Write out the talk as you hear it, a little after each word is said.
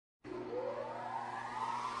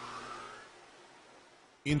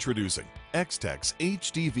Introducing Extech's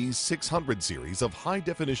HDV600 series of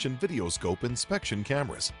high-definition videoscope inspection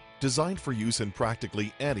cameras, designed for use in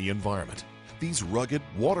practically any environment. These rugged,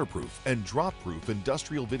 waterproof, and drop-proof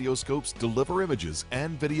industrial videoscopes deliver images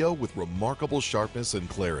and video with remarkable sharpness and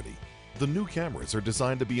clarity. The new cameras are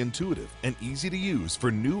designed to be intuitive and easy to use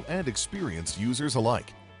for new and experienced users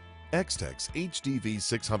alike. Extech's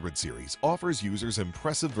HDV600 series offers users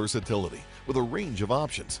impressive versatility with a range of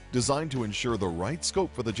options designed to ensure the right scope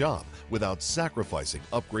for the job without sacrificing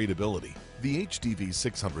upgradability. The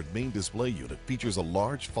HDV600 main display unit features a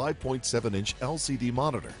large 5.7-inch LCD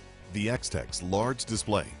monitor. The Extech's large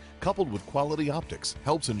display, coupled with quality optics,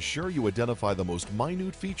 helps ensure you identify the most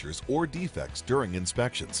minute features or defects during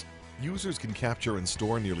inspections. Users can capture and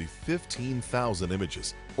store nearly 15,000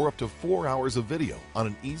 images or up to 4 hours of video on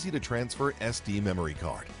an easy-to-transfer SD memory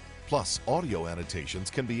card. Plus, audio annotations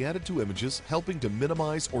can be added to images, helping to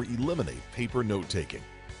minimize or eliminate paper note-taking.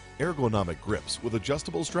 Ergonomic grips with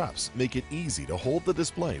adjustable straps make it easy to hold the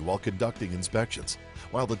display while conducting inspections,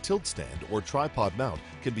 while the tilt stand or tripod mount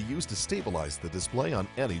can be used to stabilize the display on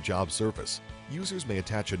any job surface. Users may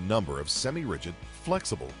attach a number of semi-rigid,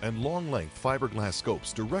 flexible, and long-length fiberglass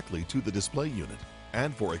scopes directly to the display unit.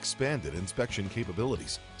 And for expanded inspection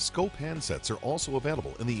capabilities, scope handsets are also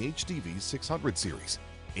available in the HDV600 series.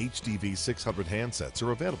 HDV600 handsets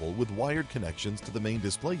are available with wired connections to the main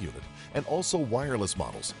display unit and also wireless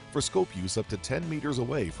models for scope use up to 10 meters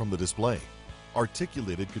away from the display.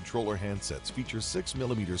 Articulated controller handsets feature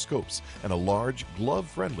 6mm scopes and a large,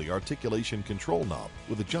 glove-friendly articulation control knob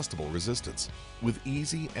with adjustable resistance. With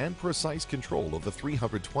easy and precise control of the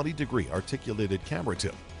 320-degree articulated camera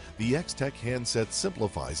tip, the Extech handset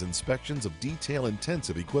simplifies inspections of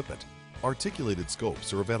detail-intensive equipment. Articulated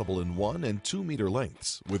scopes are available in 1 and 2 meter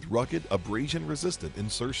lengths with rugged, abrasion-resistant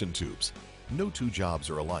insertion tubes. No two jobs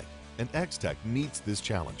are alike, and Extech meets this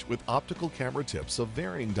challenge with optical camera tips of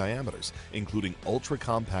varying diameters, including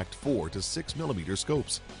ultra-compact 4 to 6 millimeter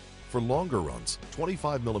scopes. For longer runs,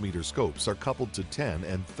 25mm scopes are coupled to 10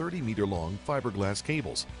 and 30 meter long fiberglass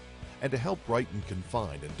cables. And to help brighten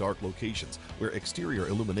confined and dark locations where exterior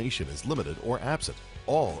illumination is limited or absent,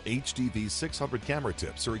 all HDV600 camera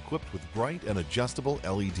tips are equipped with bright and adjustable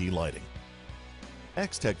LED lighting.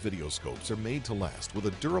 Extech videoscopes are made to last with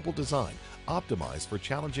a durable design optimized for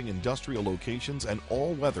challenging industrial locations and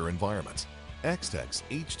all-weather environments. Extech's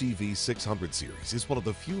HDV600 series is one of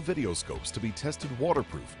the few videoscopes to be tested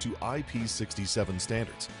waterproof to IP67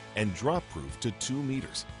 standards and drop-proof to 2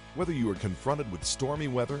 meters. Whether you are confronted with stormy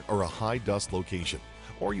weather or a high-dust location,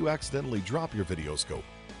 or you accidentally drop your videoscope,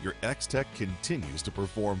 your Extech continues to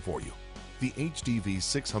perform for you. The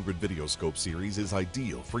HDV600 Videoscope series is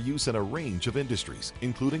ideal for use in a range of industries,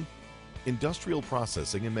 including industrial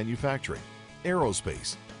processing and manufacturing,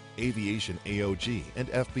 aerospace, aviation AOG and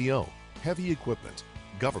FBO, heavy equipment,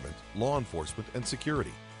 government, law enforcement and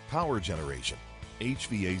security, power generation,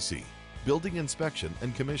 HVAC, building inspection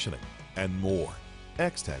and commissioning, and more.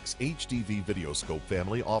 Extech's HDV Videoscope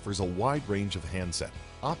family offers a wide range of handset,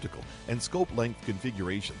 optical, and scope length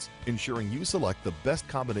configurations, ensuring you select the best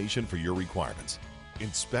combination for your requirements.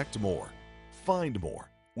 Inspect more. Find more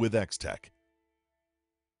with Extech.